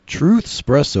Truth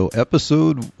Espresso,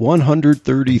 episode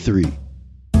 133.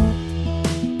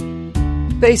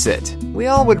 Face it, we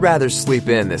all would rather sleep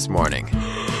in this morning.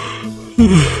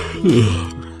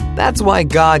 That's why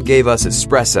God gave us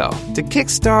espresso, to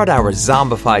kickstart our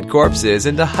zombified corpses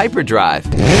into hyperdrive.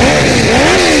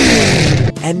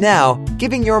 And now,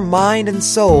 giving your mind and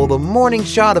soul the morning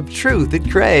shot of truth it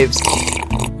craves.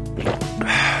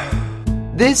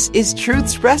 This is Truth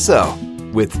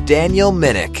Espresso with Daniel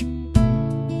Minnick.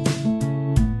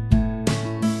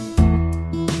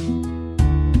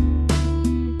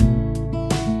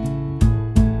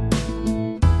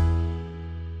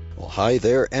 Hi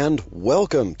there, and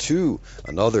welcome to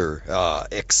another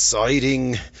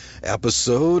exciting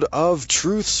episode of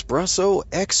Truth Espresso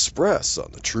Express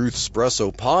on the Truth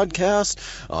Espresso podcast.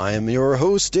 I am your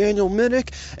host, Daniel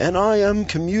Minnick, and I am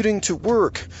commuting to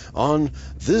work on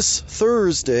this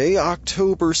Thursday,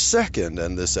 October 2nd,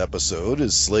 and this episode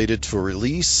is slated for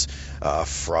release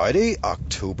Friday,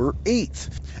 October 8th.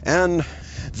 And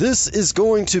this is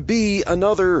going to be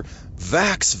another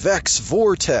Vax Vex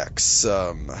Vortex.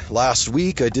 Last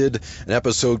week I did an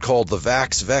episode called the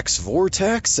Vax Vex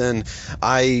Vortex, and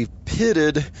I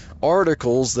pitted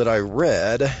articles that I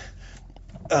read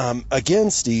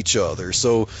against each other.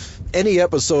 So any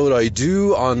episode I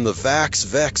do on the Vax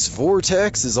Vex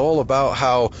Vortex is all about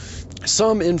how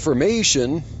some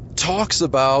information talks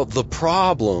about the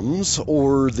problems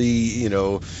or the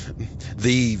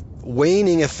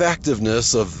waning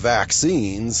effectiveness of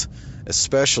vaccines,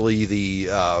 especially the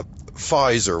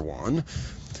Pfizer one.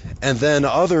 And then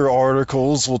other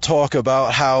articles will talk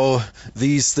about how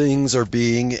these things are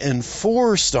being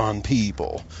enforced on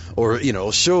people, or,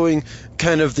 showing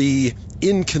kind of the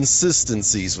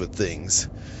inconsistencies with things.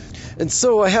 And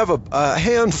so I have a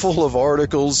handful of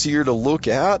articles here to look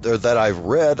at, or that I've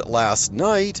read last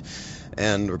night,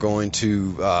 and we're going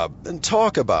to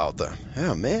talk about them.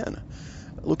 Oh man,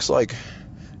 it looks like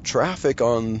traffic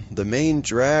on the main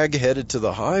drag headed to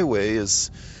the highway is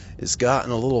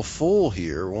gotten a little full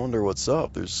here. Wonder what's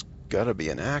up. There's got to be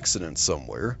an accident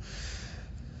somewhere.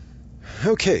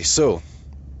 Okay, so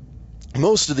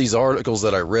most of these articles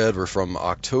that I read were from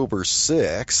October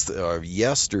 6th,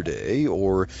 yesterday,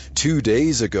 or 2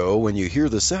 days ago when you hear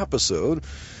this episode.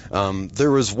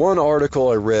 There was one article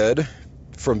I read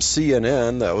from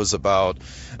CNN that was about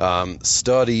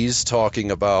studies talking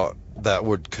about that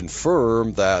would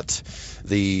confirm that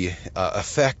the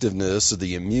effectiveness of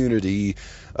the immunity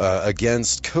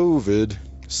against COVID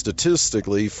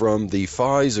statistically from the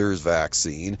Pfizer's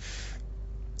vaccine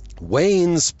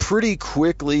wanes pretty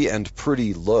quickly and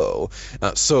pretty low.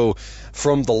 So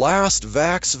from the last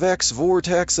Vax Vex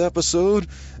Vortex episode,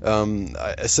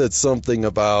 I said something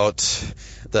about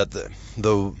that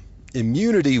the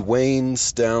immunity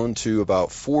wanes down to about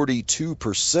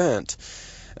 42%.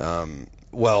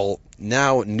 Well,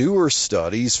 now newer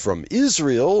studies from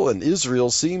Israel, and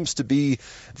Israel seems to be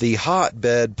the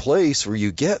hotbed place where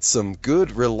you get some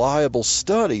good, reliable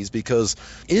studies, because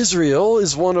Israel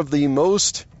is one of the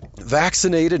most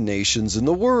vaccinated nations in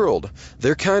the world.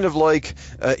 They're kind of like,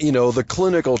 the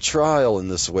clinical trial in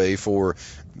this way for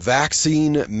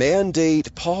vaccine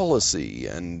mandate policy,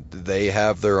 and they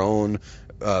have their own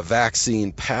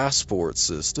vaccine passport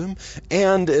system,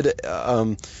 and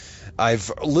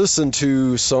I've listened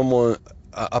to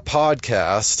a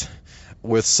podcast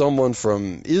with someone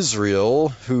from Israel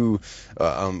who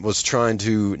was trying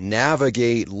to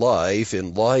navigate life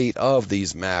in light of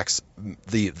these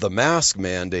the mask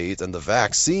mandate and the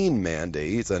vaccine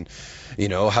mandate, and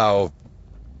how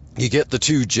you get the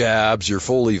 2 jabs, you're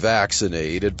fully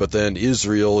vaccinated, but then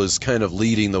Israel is kind of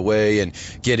leading the way and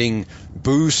getting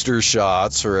booster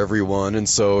shots for everyone, and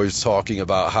so he's talking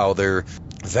about how their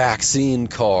vaccine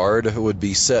card would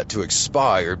be set to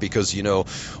expire because,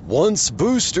 once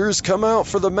boosters come out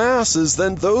for the masses,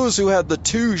 then those who had the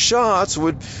 2 shots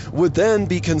would then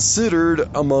be considered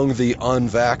among the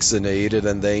unvaccinated,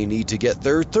 and they need to get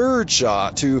their 3rd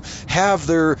shot to have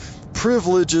their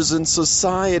privileges in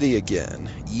society again.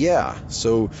 Yeah,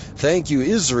 so thank you,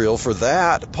 Israel, for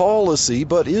that policy,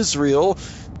 but Israel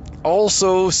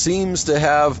also seems to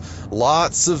have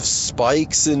lots of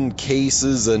spikes in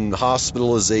cases and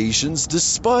hospitalizations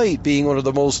despite being one of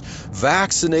the most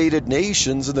vaccinated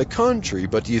nations in the country.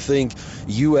 But do you think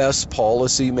U.S.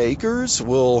 policymakers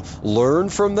will learn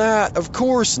from that? Of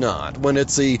course not. When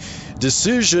it's a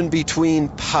decision between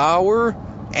power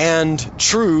and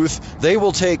truth, they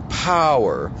will take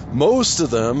power. Most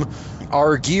of them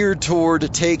are geared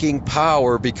toward taking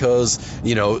power because,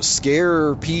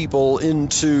 scare people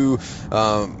into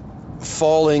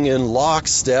falling in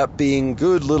lockstep, being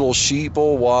good little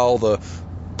sheeple, while the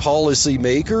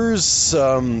policymakers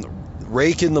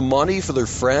rake in the money for their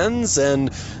friends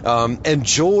and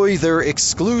enjoy their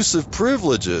exclusive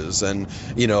privileges. And,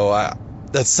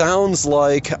 that sounds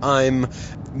like I'm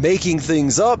making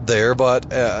things up there,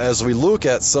 but as we look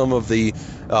at some of the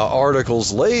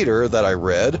articles later that I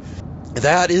read,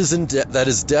 that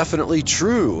is definitely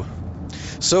true.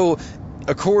 So,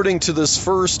 according to this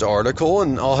first article,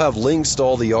 and I'll have links to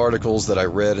all the articles that I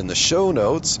read in the show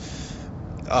notes,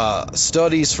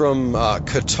 studies from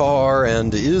Qatar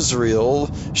and Israel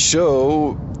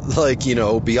show,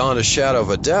 beyond a shadow of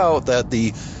a doubt, that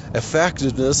the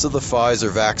effectiveness of the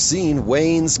Pfizer vaccine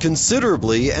wanes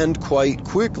considerably and quite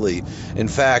quickly. In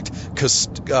fact, a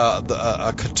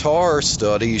Qatar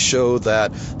study showed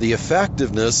that the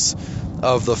effectiveness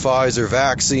of the Pfizer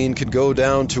vaccine could go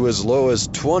down to as low as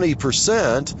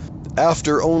 20%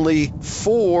 after only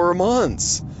 4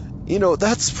 months.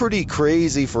 That's pretty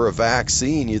crazy for a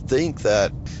vaccine. You'd think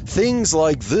that things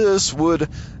like this would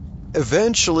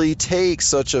eventually take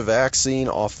such a vaccine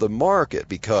off the market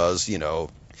because,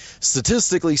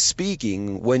 statistically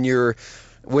speaking, when you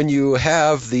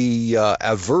have the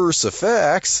adverse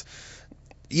effects,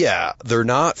 they're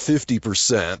not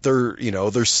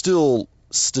 50%. They're still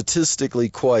statistically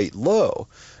quite low.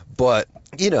 But,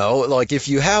 if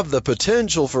you have the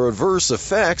potential for adverse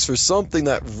effects for something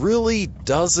that really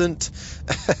doesn't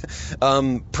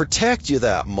protect you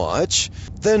that much,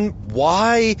 then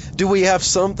why do we have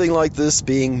something like this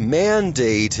being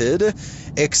mandated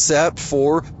except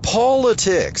for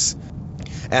politics?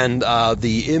 And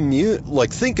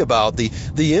think about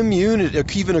the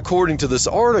immunity, even according to this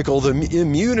article, the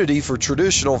immunity for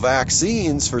traditional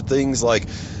vaccines for things like,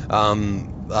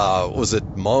 was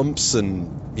it mumps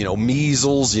and,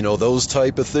 measles, those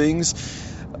type of things.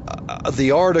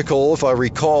 The article, if I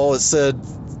recall, it said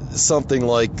something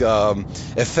like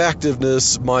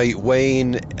effectiveness might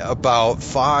wane about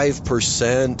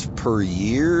 5% per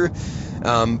year.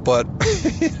 But,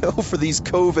 for these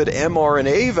COVID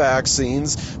mRNA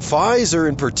vaccines, Pfizer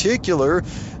in particular,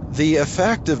 the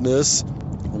effectiveness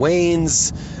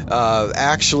wanes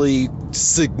actually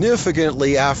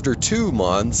significantly after 2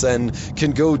 months and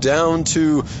can go down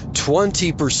to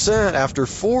 20% after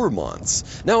 4 months.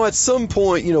 Now, at some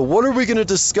point, what are we going to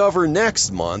discover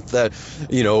next month? That,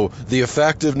 the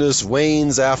effectiveness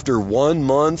wanes after 1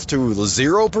 month to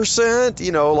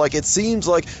 0%? It seems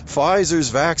like Pfizer's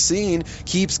vaccine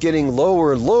keeps getting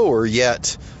lower and lower,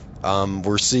 yet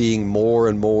we're seeing more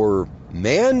and more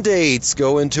mandates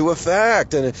go into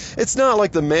effect. And it's not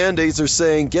like the mandates are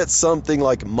saying get something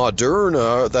like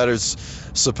Moderna that is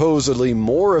supposedly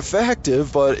more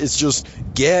effective, but it's just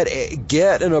get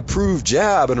an approved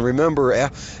jab. And remember, the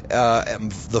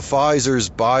Pfizer's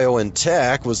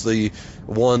BioNTech was the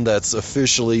one that's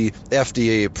officially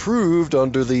FDA approved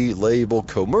under the label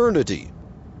Comirnaty.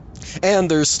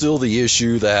 And there's still the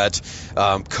issue that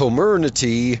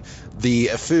Comirnaty, the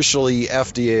officially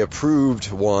FDA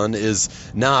approved one, is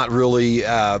not really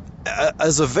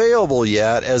as available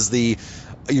yet as the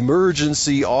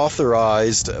emergency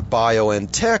authorized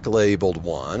BioNTech labeled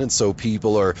one. And so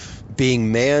people are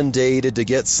being mandated to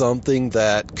get something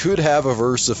that could have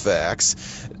adverse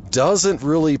effects, doesn't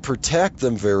really protect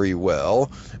them very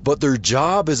well, but their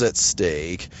job is at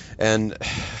stake. And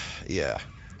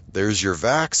there's your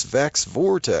Vex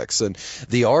vortex. And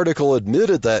the article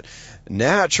admitted that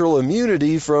natural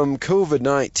immunity from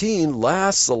COVID-19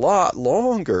 lasts a lot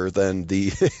longer than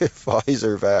the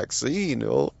Pfizer vaccine.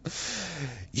 Well,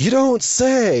 you don't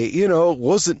say.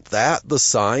 Wasn't that the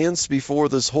science before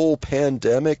this whole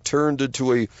pandemic turned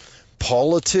into a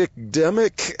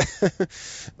politic-demic?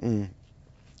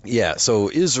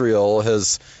 So Israel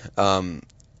has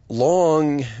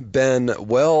long been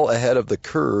well ahead of the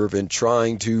curve in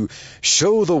trying to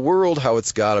show the world how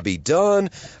it's got to be done,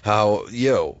 how,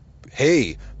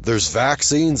 hey, there's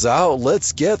vaccines out,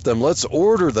 let's get them, let's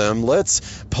order them, let's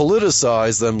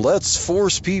politicize them, let's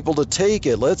force people to take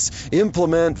it, let's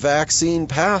implement vaccine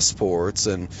passports,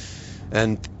 and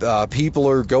people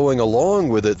are going along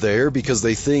with it there because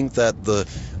they think that the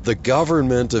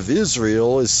government of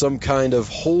Israel is some kind of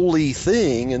holy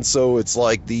thing, and so it's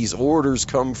like these orders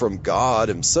come from God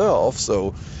himself,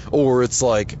 or it's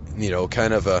like,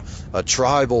 kind of a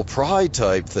tribal pride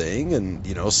type thing, and,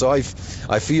 so I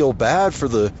feel bad for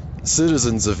the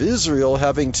citizens of Israel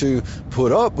having to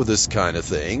put up with this kind of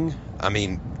thing. I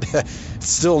mean, it's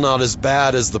still not as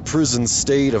bad as the prison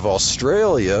state of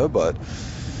Australia, but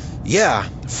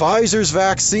Pfizer's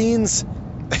vaccines,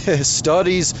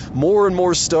 more and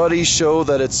more studies show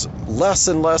that it's less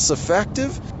and less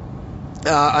effective.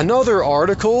 Another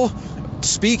article,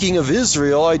 speaking of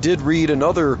Israel, I did read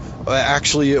another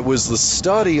actually it was the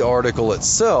study article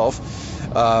itself,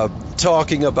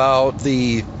 talking about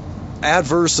the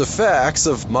adverse effects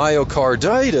of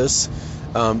myocarditis.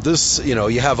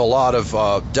 You have a lot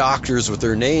of doctors with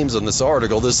their names on this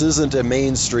article. This isn't a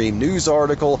mainstream news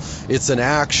article. It's an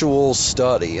actual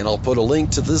study, and I'll put a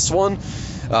link to this one.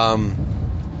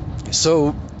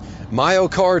 So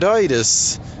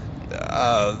myocarditis,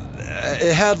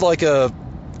 it had like a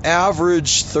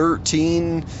average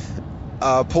 13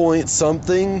 point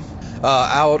something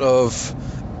out of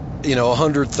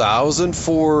 100,000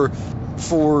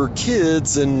 for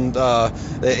kids in the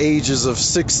ages of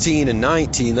 16 and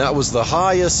 19. That was the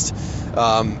highest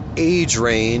age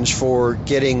range for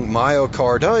getting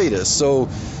myocarditis. So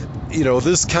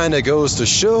this kind of goes to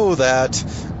show that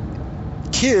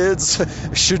kids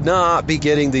should not be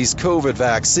getting these COVID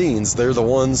vaccines. They're the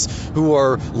ones who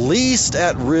are least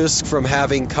at risk from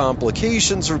having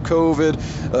complications from COVID,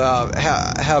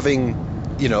 having,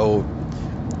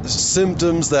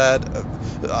 symptoms that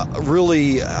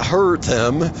really hurt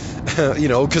them,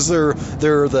 because they're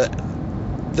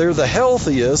the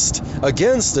healthiest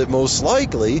against it, most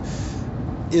likely,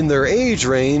 in their age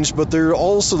range, but they're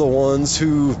also the ones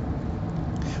who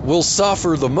will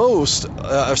suffer the most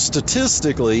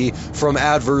statistically from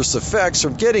adverse effects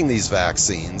from getting these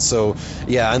vaccines. So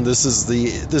and this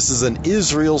is an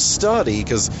Israel study,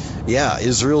 because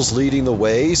Israel's leading the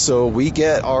way, so we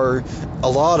get a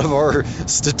lot of our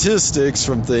statistics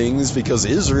from things because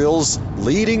Israel's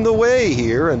leading the way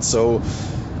here. And so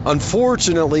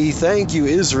unfortunately, thank you,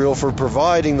 Israel, for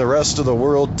providing the rest of the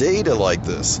world data like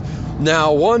this.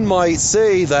 Now, one might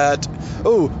say that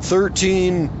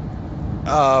 13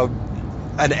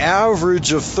 an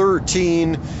average of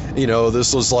 13,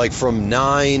 this was like from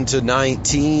 9 to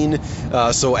 19,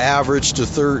 so average to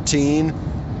 13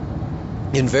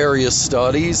 in various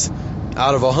studies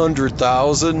out of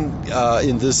 100,000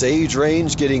 in this age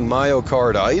range getting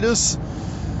myocarditis.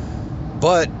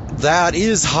 But that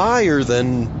is higher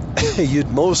than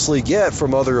you'd mostly get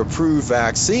from other approved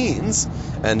vaccines.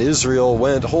 And Israel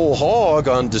went whole hog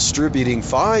on distributing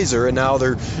Pfizer, and now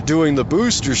they're doing the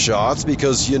booster shots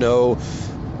because,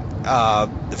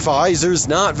 Pfizer's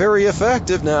not very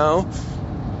effective now.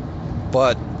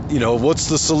 But, what's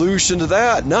the solution to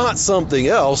that? Not something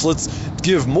else. Let's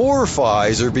give more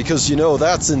Pfizer, because,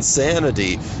 that's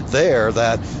insanity there,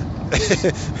 that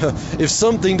if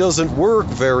something doesn't work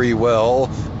very well,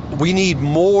 we need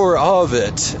more of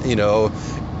it,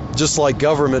 just like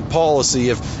government policy.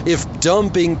 If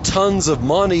dumping tons of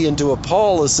money into a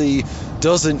policy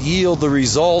doesn't yield the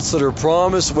results that are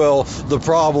promised, well, the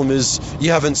problem is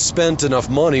you haven't spent enough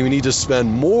money. We need to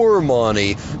spend more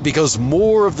money, because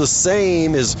more of the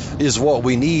same is what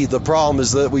we need. The problem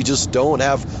is that we just don't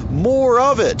have more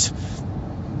of it.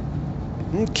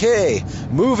 Okay,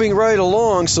 moving right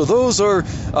along. So those are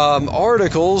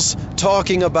articles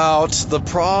talking about the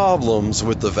problems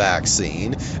with the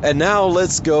vaccine. And now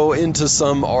let's go into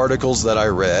some articles that I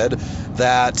read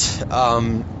that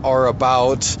are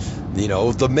about,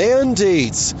 the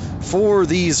mandates for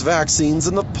these vaccines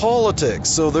and the politics.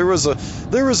 So there was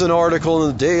an article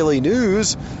in the Daily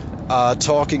News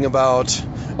talking about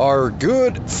our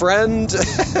good friend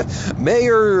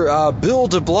Mayor Bill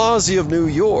de Blasio of New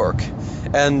York.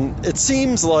 And it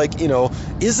seems like,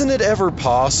 isn't it ever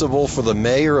possible for the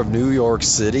mayor of New York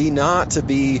City not to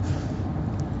be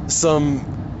some,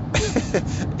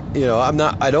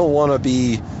 I don't want to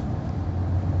be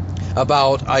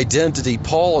about identity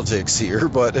politics here,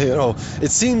 but,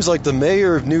 it seems like the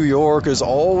mayor of New York is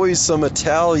always some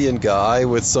Italian guy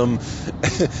with some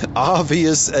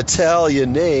obvious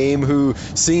Italian name who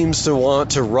seems to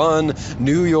want to run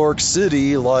New York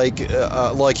City like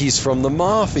he's from the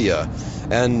mafia.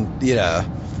 And,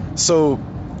 so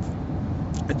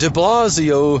de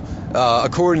Blasio,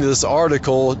 according to this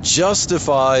article,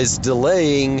 justifies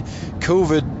delaying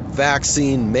COVID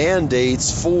vaccine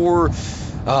mandates for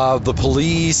the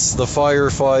police, the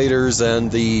firefighters, and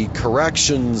the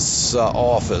corrections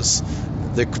office,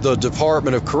 the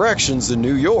Department of Corrections in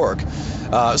New York.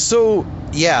 So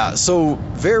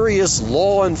various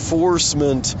law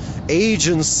enforcement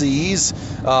agencies,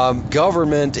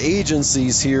 government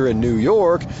agencies here in New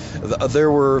York, there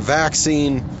were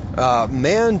vaccine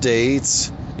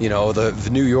mandates. The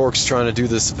New York's trying to do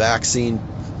this vaccine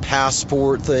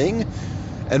passport thing.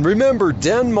 And remember,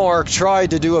 Denmark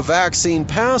tried to do a vaccine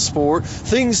passport.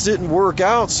 Things didn't work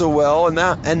out so well,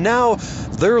 and now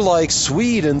they're like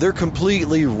Sweden. They're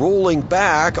completely rolling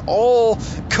back all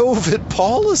COVID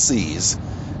policies.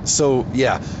 So,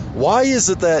 why is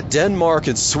it that Denmark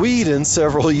and Sweden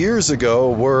several years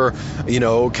ago were,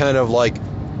 kind of like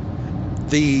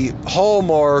the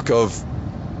hallmark of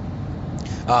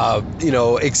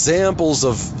examples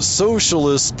of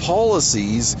socialist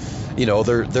policies.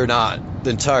 They're not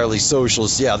entirely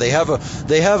socialist. Yeah, they have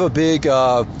a big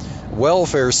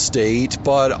welfare state,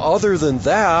 but other than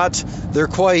that, they're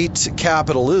quite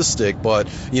capitalistic. But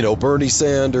Bernie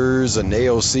Sanders and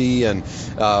AOC and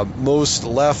most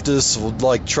leftists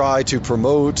would try to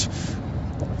promote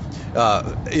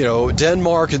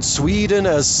Denmark and Sweden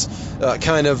as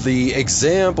kind of the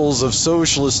examples of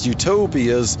socialist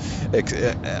utopias.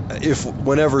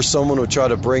 Whenever someone would try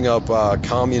to bring up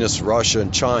communist Russia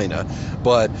and China,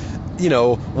 but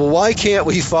why can't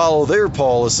we follow their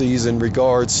policies in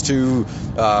regards to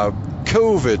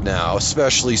COVID now,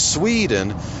 especially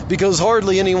Sweden? Because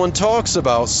hardly anyone talks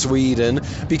about Sweden,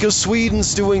 because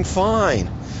Sweden's doing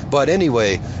fine. But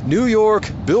anyway, New York,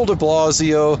 Bill de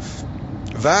Blasio,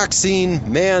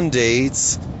 vaccine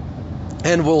mandates,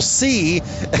 and we'll see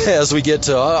as we get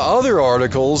to other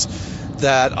articles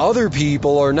that other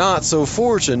people are not so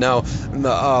fortunate.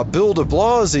 Now, Bill de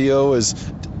Blasio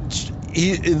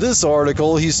in this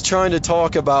article, he's trying to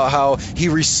talk about how he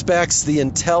respects the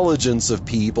intelligence of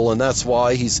people, and that's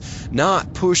why he's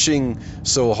not pushing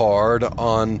so hard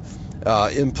on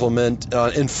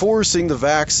enforcing the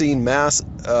vaccine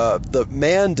the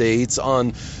mandates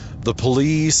on the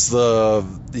police, the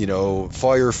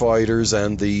firefighters,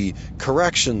 and the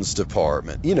corrections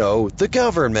department. The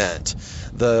government.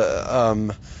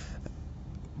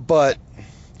 But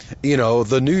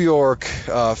the New York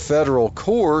federal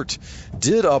court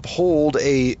did uphold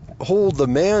the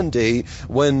mandate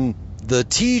when the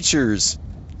teachers,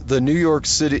 the New York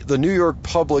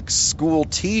public school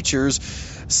teachers,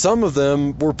 some of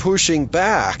them were pushing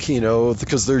back,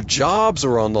 because their jobs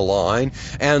are on the line,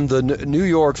 and the New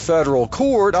York federal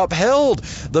court upheld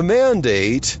the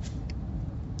mandate.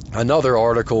 Another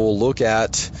article we'll look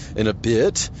at in a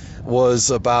bit was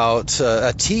about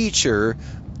a teacher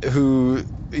who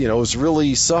was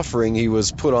really suffering. He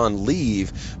was put on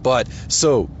leave. But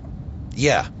so,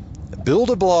 yeah, Bill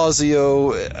de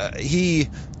Blasio, he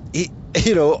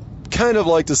kind of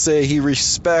like to say he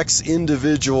respects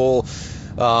individual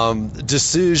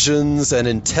decisions and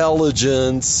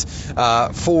intelligence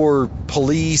for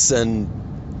police and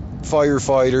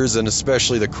firefighters, and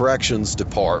especially the corrections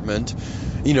department,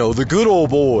 the good old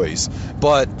boys.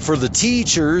 But for the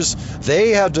teachers, they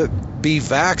had to be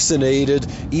vaccinated.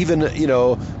 Even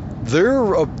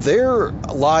their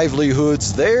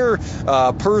livelihoods, their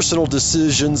personal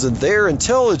decisions, and their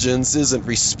intelligence isn't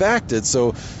respected.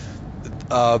 So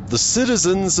the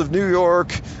citizens of New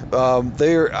York,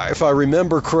 if I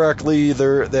remember correctly,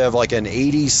 they have like an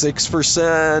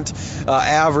 86%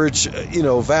 average,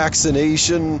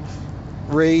 vaccination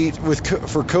rate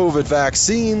for COVID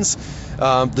vaccines.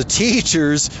 The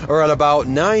teachers are at about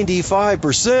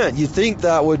 95%. You'd think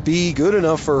that would be good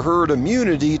enough for herd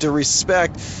immunity to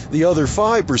respect the other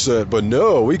 5%, but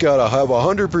no, we gotta have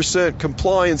 100%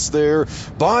 compliance there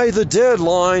by the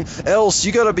deadline, else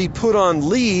you gotta be put on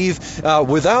leave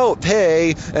without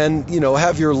pay, and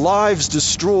have your lives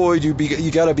destroyed.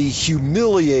 You gotta be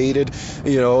humiliated,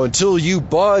 until you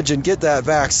budge and get that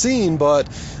vaccine. But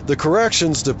the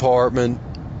corrections department,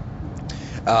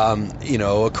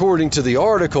 according to the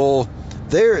article,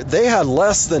 they had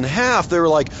less than half. They were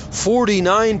like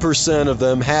 49% of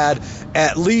them had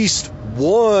at least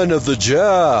one of the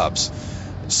jobs.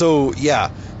 So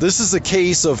yeah, this is a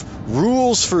case of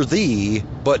rules for thee,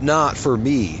 but not for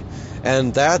me.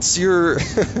 And that's your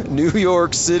New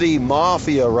York City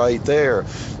mafia right there.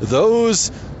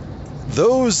 Those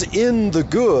in the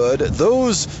good,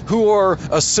 those who are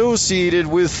associated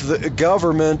with the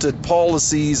government and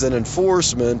policies and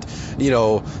enforcement,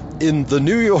 in the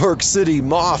New York City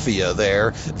mafia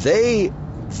there, they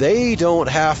don't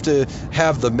have to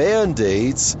have the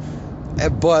mandates,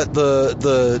 but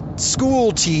the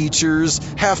school teachers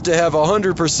have to have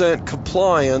 100%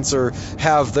 compliance, or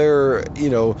have their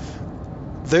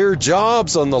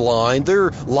jobs on the line,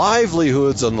 their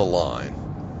livelihoods on the line.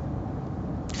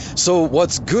 So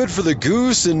what's good for the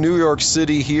goose in New York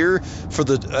City here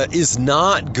is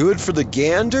not good for the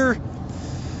gander?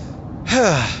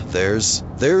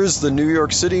 There's the New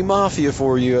York City mafia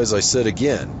for you, as I said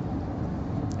again.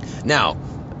 Now,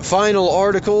 final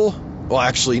article. Well,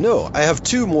 actually, no. I have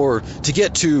two more to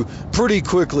get to pretty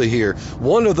quickly here.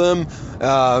 One of them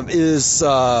is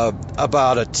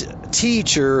about a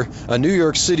teacher, a New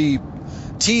York City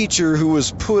teacher who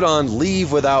was put on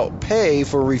leave without pay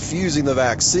for refusing the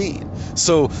vaccine.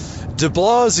 So de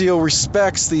Blasio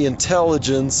respects the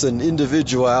intelligence and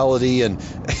individuality and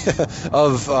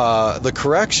of the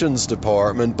corrections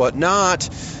department, but not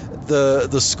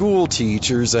the school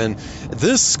teachers, and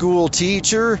this school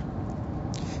teacher,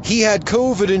 he had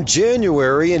COVID in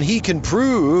January, and he can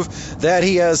prove that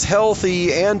he has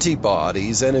healthy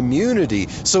antibodies and immunity.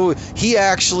 So he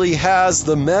actually has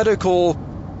the medical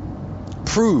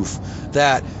proof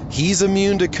that he's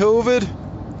immune to COVID.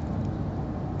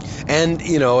 And,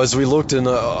 as we looked in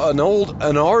an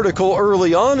article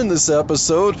early on in this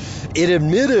episode, it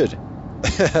admitted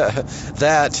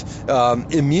that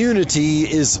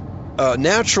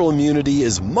natural immunity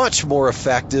is much more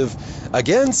effective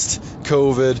against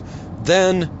COVID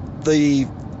than the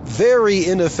very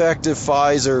ineffective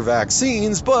Pfizer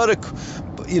vaccines. But,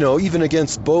 even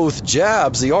against both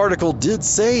jabs, the article did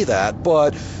say that.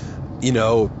 But,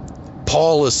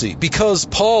 policy. Because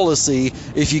policy,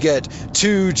 if you get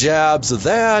 2 jabs of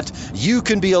that, you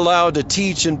can be allowed to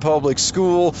teach in public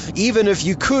school, even if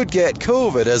you could get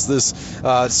COVID, as this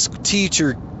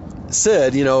teacher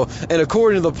said, and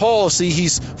according to the policy,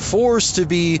 he's forced to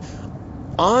be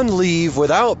on leave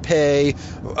without pay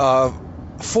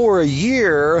for a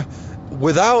year,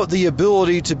 without the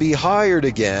ability to be hired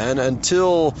again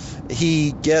until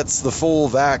he gets the full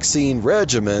vaccine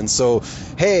regimen. So,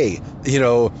 hey,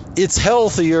 it's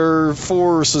healthier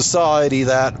for society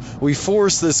that we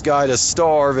force this guy to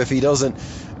starve if he doesn't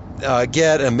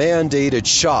get a mandated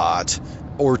shot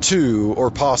or 2,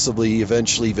 or possibly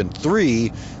eventually even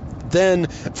 3, than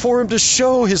for him to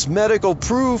show his medical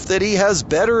proof that he has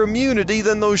better immunity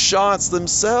than those shots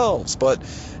themselves. But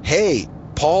hey,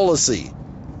 policy,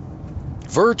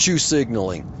 virtue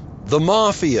signaling, the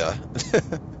mafia.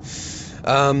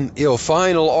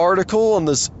 Final article on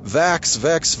this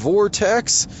Vax-Vex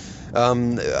vortex.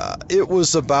 It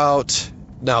was about,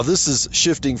 now this is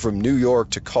shifting from New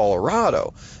York to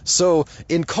Colorado. So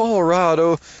in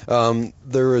Colorado,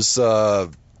 there is a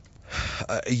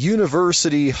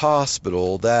university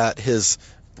hospital that has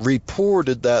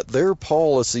reported that their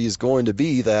policy is going to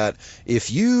be that if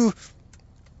you,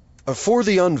 for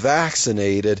the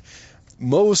unvaccinated,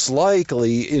 most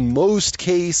likely, in most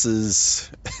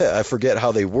cases, I forget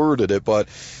how they worded it, but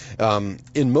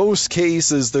in most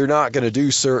cases, they're not going to do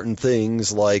certain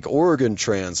things like organ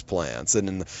transplants. And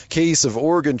in the case of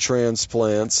organ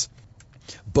transplants,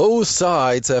 both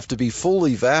sides have to be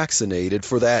fully vaccinated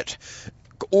for that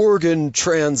organ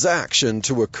transaction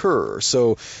to occur.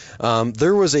 So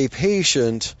there was a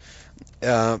patient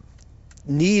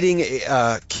needing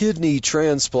a kidney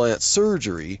transplant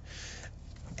surgery,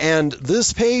 and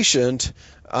this patient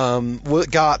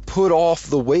got put off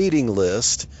the waiting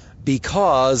list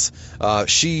because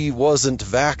she wasn't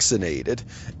vaccinated,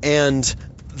 and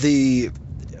the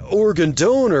organ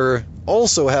donor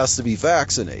also has to be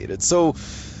vaccinated. So,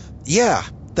 yeah,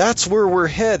 that's where we're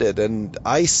headed, and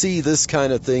I see this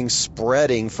kind of thing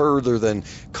spreading further than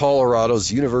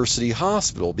Colorado's University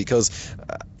Hospital, because,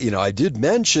 I did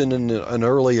mention in an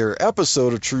earlier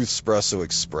episode of Truthspresso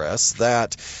Express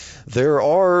that there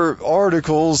are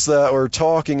articles that are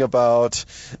talking about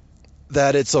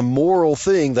that it's a moral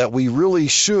thing, that we really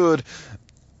should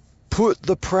put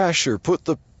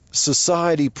the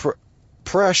society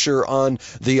pressure on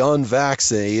the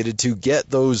unvaccinated to get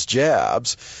those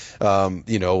jabs.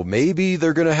 Maybe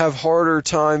they're going to have harder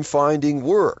time finding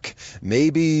work.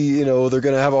 Maybe, they're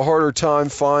going to have a harder time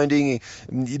finding,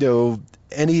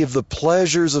 any of the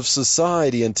pleasures of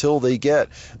society until they get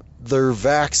their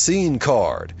vaccine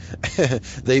card.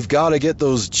 They've got to get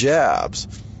those jabs,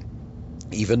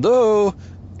 even though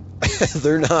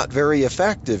they're not very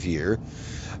effective here.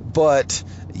 But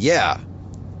yeah,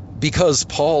 because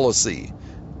policy,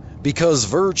 because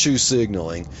virtue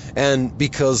signaling, and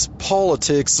because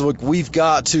politics, look, we've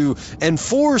got to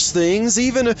enforce things,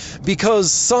 even because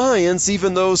science,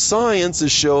 even though science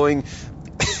is showing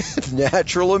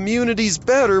natural immunity's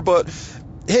better, but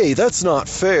hey, that's not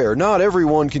fair. Not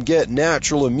everyone can get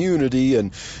natural immunity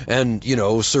and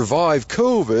survive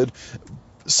COVID.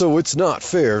 So it's not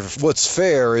fair. What's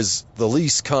fair is the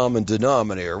least common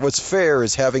denominator. What's fair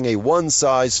is having a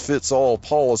one-size-fits-all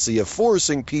policy of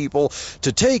forcing people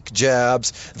to take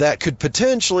jabs that could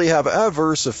potentially have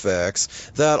adverse effects,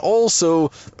 that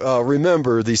also,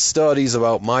 remember the studies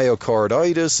about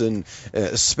myocarditis, and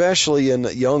especially in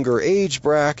younger age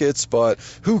brackets, but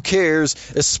who cares,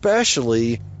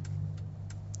 especially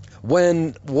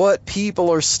when what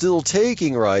people are still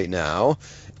taking right now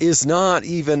is not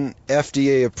even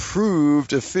FDA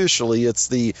approved officially. It's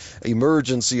the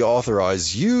emergency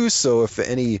authorized use. So if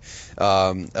any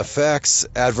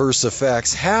adverse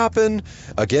effects happen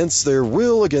against their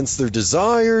will, against their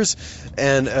desires,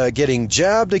 and getting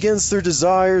jabbed against their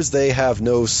desires, they have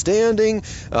no standing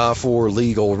for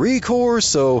legal recourse.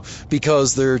 So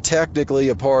because they're technically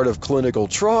a part of clinical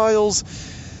trials,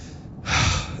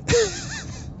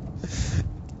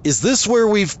 is this where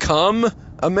we've come,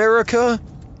 America?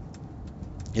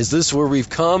 Is this where we've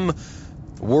come,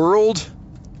 world?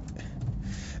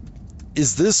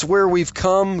 Is this where we've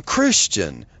come,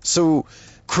 Christian? So,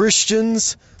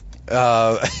 Christians,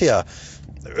 my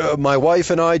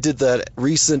wife and I did that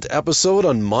recent episode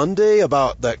on Monday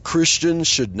about that Christians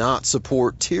should not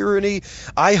support tyranny.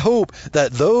 I hope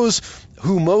that those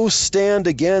who most stand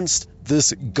against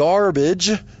this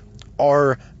garbage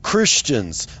are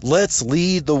Christians. Let's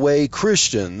lead the way,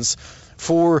 Christians,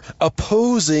 for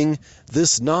opposing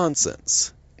this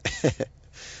nonsense.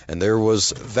 And there was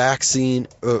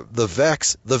the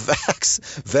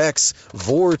Vex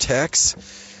Vortex,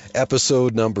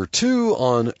 episode number 2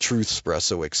 on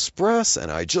Truthspresso Express,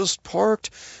 and I just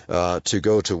parked to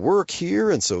go to work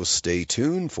here, and so stay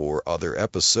tuned for other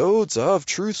episodes of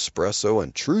Truthspresso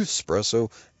and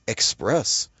Truthspresso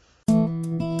Express.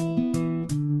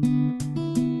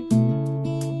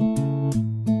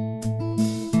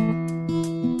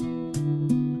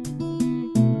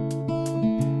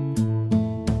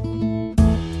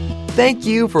 Thank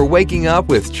you for waking up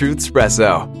with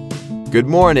Truthspresso. Good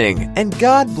morning, and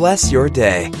God bless your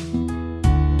day.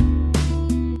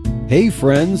 Hey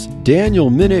friends, Daniel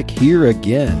Minnick here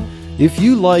again. If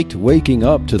you liked waking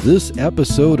up to this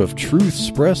episode of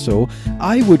Truthspresso,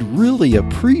 I would really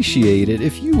appreciate it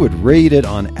if you would rate it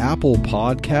on Apple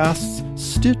Podcasts,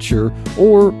 Stitcher,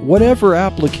 or whatever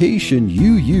application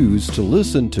you use to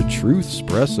listen to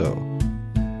Truthspresso.